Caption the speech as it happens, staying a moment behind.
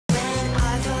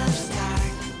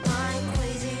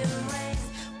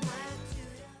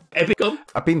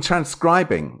I've been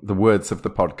transcribing the words of the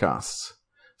podcasts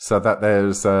so that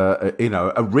there's a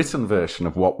written version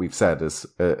of what we've said as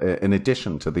in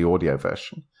addition to the audio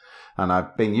version. And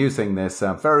I've been using this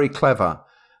very clever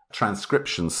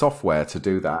transcription software to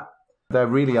do that. They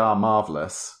really are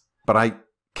marvelous, but I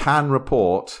can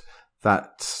report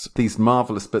that these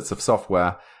marvelous bits of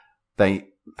software, they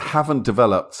haven't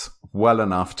developed well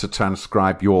enough to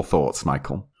transcribe your thoughts,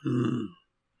 Michael.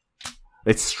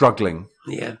 It's struggling.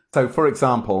 Yeah. So, for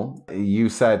example, you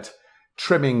said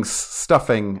trimming,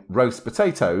 stuffing roast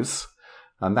potatoes,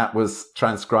 and that was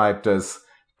transcribed as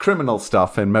criminal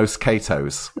stuff in most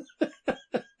Catos.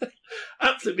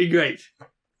 Absolutely great.